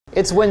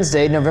It's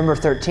Wednesday, November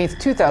 13th,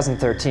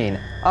 2013.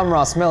 I'm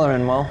Ross Miller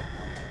and, well,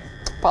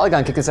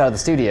 Polygon kicked us out of the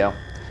studio.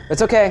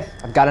 It's okay,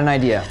 I've got an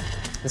idea.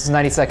 This is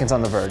 90 Seconds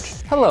on The Verge.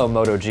 Hello,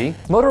 Moto G.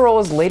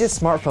 Motorola's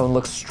latest smartphone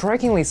looks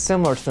strikingly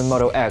similar to the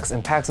Moto X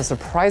and packs a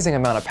surprising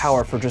amount of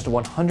power for just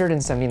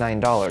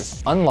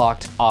 $179.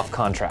 Unlocked, off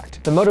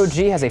contract. The Moto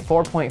G has a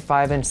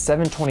 4.5-inch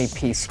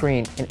 720p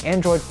screen and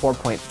Android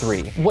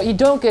 4.3. What you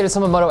don't get is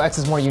some of Moto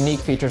X's more unique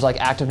features like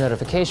active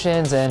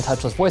notifications and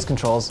touchless voice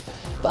controls,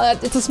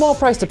 but it's a small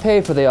price to pay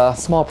for the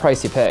small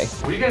price you pay.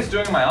 What are you guys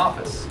doing in my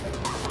office?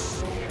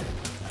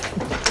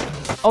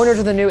 Owners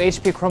of the new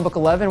HP Chromebook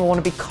 11 will want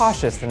to be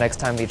cautious the next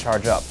time they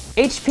charge up.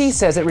 HP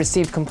says it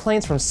received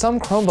complaints from some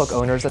Chromebook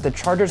owners that the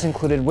chargers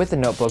included with the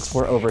notebooks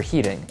were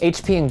overheating.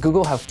 HP and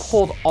Google have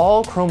pulled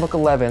all Chromebook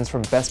 11s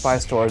from Best Buy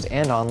stores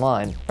and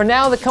online. For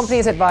now, the company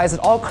has advised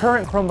that all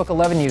current Chromebook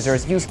 11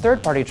 users use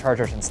third-party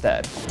chargers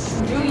instead.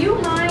 Do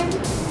you mind?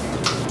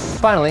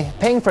 Finally,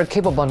 paying for a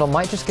cable bundle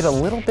might just get a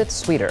little bit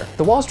sweeter.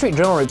 The Wall Street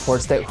Journal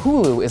reports that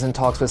Hulu is in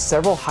talks with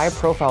several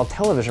high-profile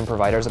television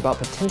providers about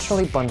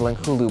potentially bundling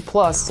Hulu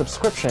Plus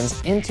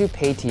subscriptions into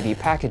pay TV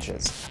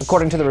packages.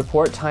 According to the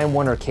report, Time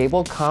Warner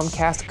Cable,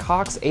 Comcast,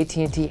 Cox,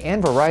 at&t,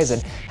 and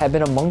Verizon have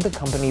been among the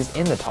companies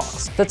in the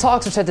talks. The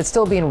talks are said to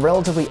still be in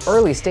relatively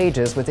early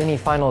stages, with any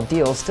final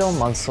deal still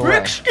months away.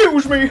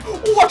 Excuse me,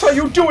 what are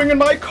you doing in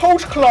my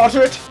coat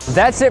closet?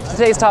 That's it for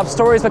today's top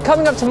stories, but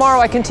coming up tomorrow,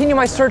 I continue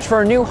my search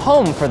for a new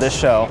home for this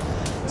show.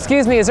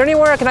 Excuse me, is there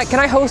anywhere can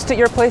I host at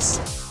your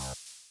place?